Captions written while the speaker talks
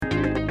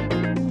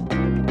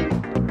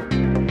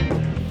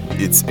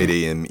It's 8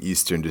 a.m.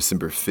 Eastern,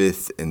 December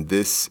 5th, and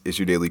this is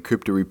your daily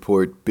crypto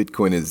report.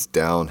 Bitcoin is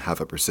down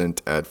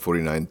 0.5% at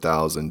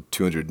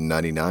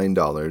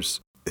 $49,299.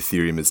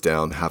 Ethereum is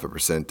down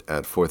 0.5%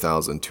 at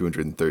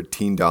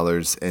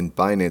 $4,213, and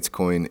Binance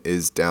Coin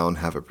is down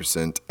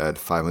 0.5% at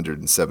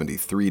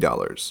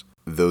 $573.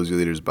 Those are your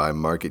leaders by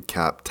market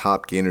cap.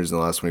 Top gainers in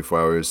the last 24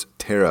 hours,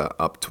 Terra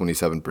up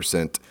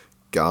 27%,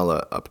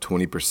 Gala up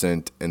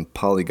 20%, and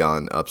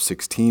Polygon up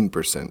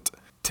 16%.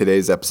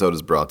 Today's episode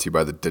is brought to you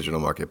by the digital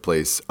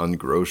marketplace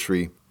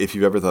Ungrocery. If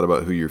you've ever thought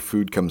about who your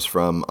food comes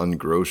from,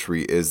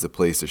 Ungrocery is the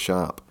place to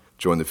shop.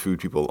 Join the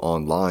food people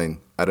online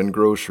at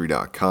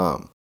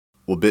ungrocery.com.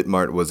 Well,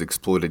 BitMart was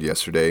exploited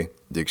yesterday.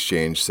 The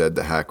exchange said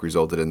the hack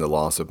resulted in the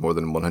loss of more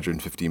than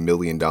 $150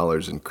 million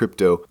in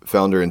crypto.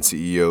 Founder and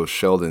CEO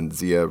Sheldon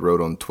Zia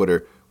wrote on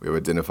Twitter, "We have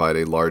identified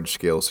a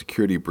large-scale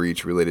security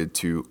breach related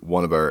to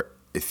one of our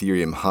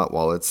Ethereum hot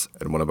wallets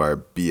and one of our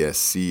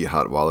BSC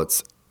hot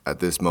wallets. At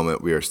this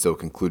moment, we are still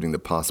concluding the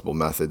possible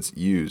methods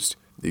used.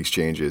 The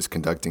exchange is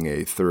conducting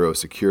a thorough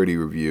security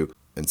review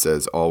and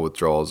says all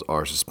withdrawals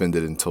are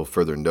suspended until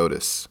further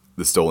notice."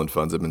 The stolen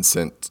funds have been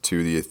sent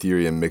to the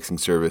Ethereum mixing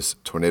service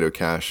Tornado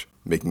Cash,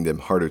 making them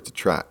harder to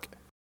track.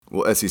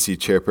 Well, SEC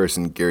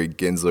chairperson Gary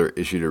Gensler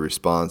issued a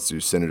response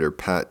to Senator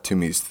Pat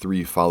Toomey's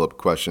 3 follow-up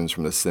questions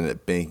from the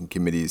Senate Banking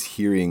Committee's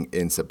hearing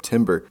in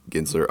September.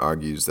 Gensler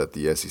argues that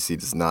the SEC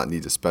does not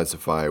need to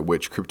specify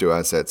which crypto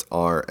assets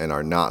are and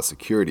are not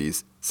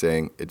securities,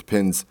 saying it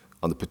depends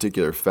on the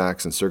particular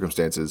facts and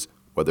circumstances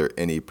whether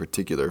any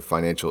particular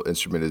financial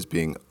instrument is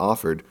being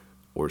offered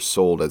or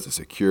sold as a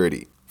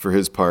security. For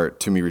his part,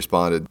 Toomey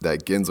responded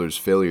that Gensler's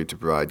failure to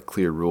provide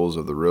clear rules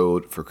of the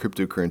road for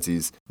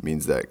cryptocurrencies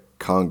means that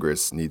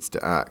Congress needs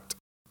to act.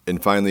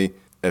 And finally,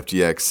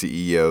 FTX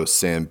CEO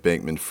Sam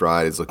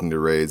Bankman-Fried is looking to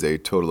raise a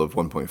total of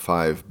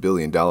 $1.5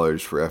 billion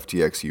for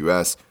FTX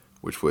US,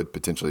 which would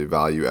potentially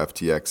value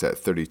FTX at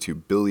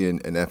 $32 billion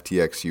and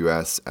FTX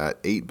US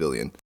at $8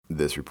 billion.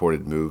 This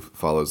reported move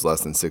follows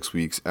less than 6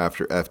 weeks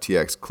after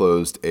FTX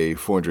closed a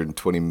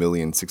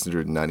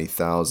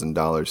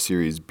 $420,690,000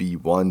 Series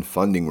B1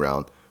 funding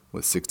round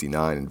with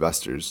 69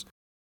 investors.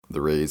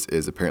 The raise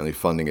is apparently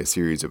funding a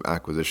series of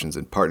acquisitions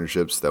and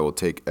partnerships that will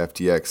take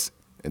FTX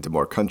into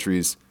more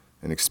countries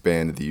and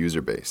expand the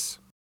user base.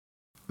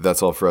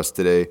 That's all for us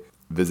today.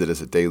 Visit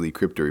us at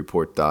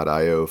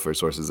dailycryptoreport.io for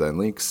sources and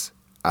links.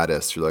 Add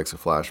us to your Alexa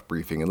Flash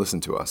briefing and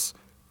listen to us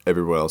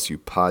everywhere else you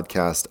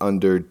podcast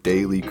under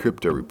Daily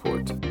Crypto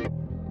Report.